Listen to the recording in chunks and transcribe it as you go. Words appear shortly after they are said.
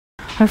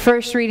Our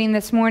first reading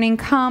this morning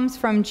comes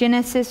from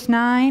Genesis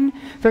 9,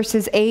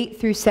 verses 8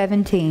 through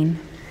 17.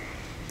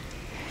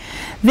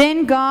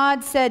 Then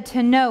God said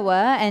to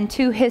Noah and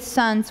to his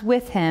sons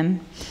with him,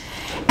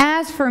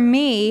 "As for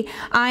me,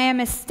 I am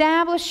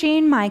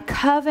establishing my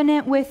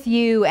covenant with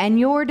you and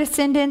your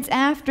descendants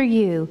after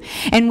you,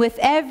 and with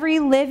every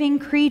living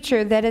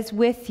creature that is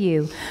with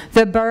you,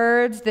 the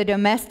birds, the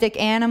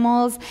domestic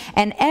animals,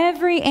 and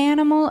every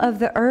animal of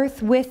the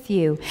earth with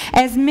you,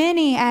 as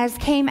many as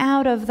came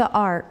out of the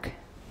ark.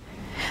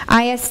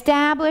 I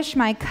establish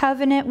my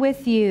covenant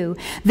with you,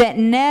 that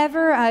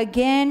never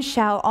again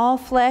shall all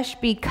flesh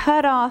be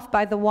cut off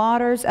by the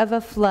waters of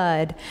a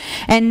flood,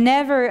 and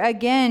never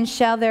again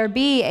shall there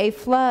be a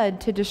flood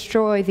to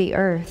destroy the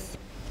earth."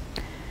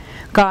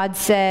 God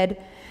said,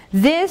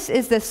 "This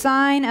is the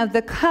sign of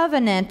the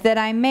covenant that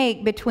I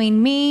make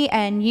between me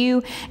and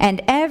you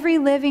and every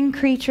living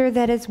creature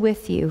that is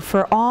with you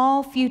for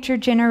all future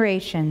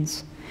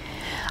generations.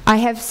 I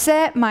have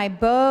set my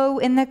bow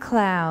in the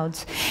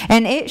clouds,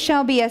 and it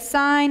shall be a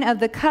sign of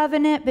the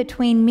covenant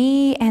between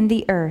me and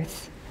the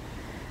earth.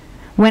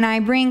 When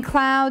I bring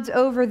clouds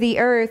over the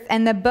earth,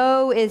 and the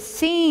bow is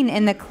seen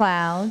in the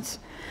clouds,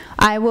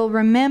 I will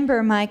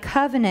remember my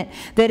covenant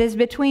that is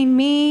between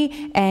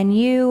me and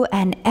you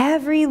and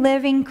every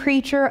living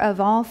creature of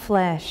all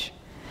flesh.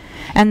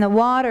 And the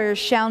waters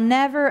shall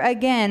never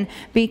again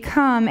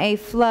become a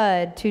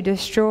flood to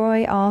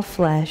destroy all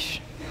flesh."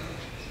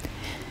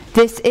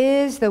 This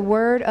is the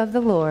word of the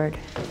Lord.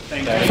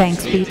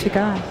 Thanks be to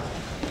God.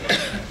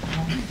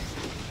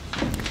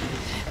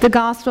 The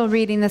gospel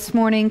reading this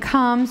morning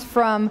comes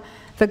from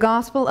the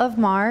Gospel of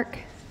Mark,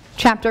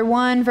 chapter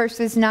 1,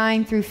 verses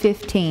 9 through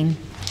 15.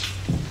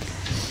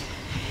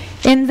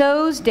 In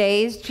those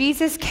days,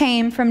 Jesus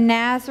came from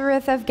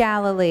Nazareth of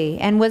Galilee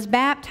and was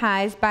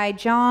baptized by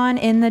John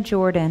in the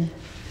Jordan.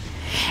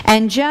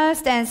 And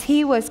just as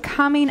he was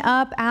coming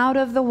up out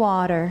of the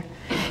water,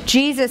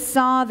 Jesus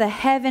saw the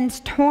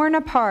heavens torn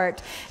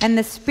apart and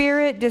the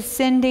Spirit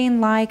descending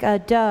like a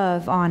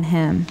dove on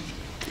him.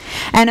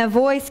 And a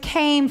voice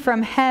came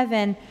from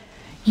heaven,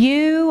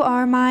 "You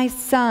are my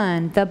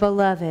Son, the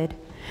beloved.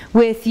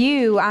 With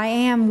you I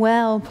am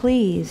well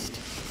pleased."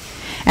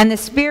 And the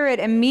Spirit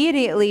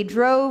immediately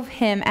drove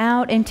him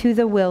out into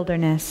the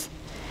wilderness.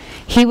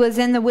 He was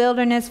in the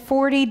wilderness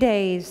 40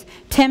 days,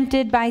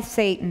 tempted by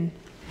Satan.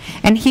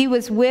 And he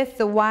was with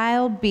the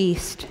wild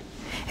beast,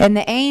 and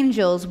the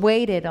angels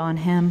waited on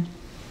him.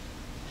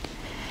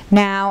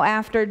 Now,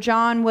 after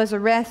John was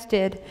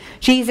arrested,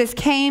 Jesus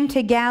came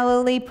to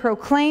Galilee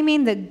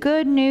proclaiming the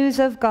good news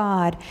of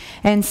God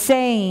and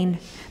saying,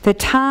 "The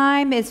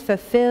time is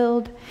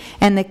fulfilled,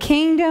 and the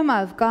kingdom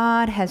of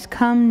God has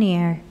come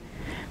near.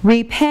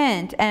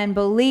 Repent and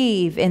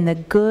believe in the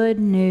good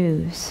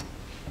news."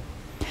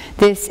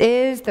 This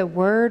is the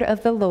word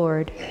of the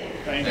Lord.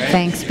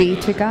 Thanks be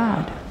to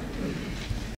God.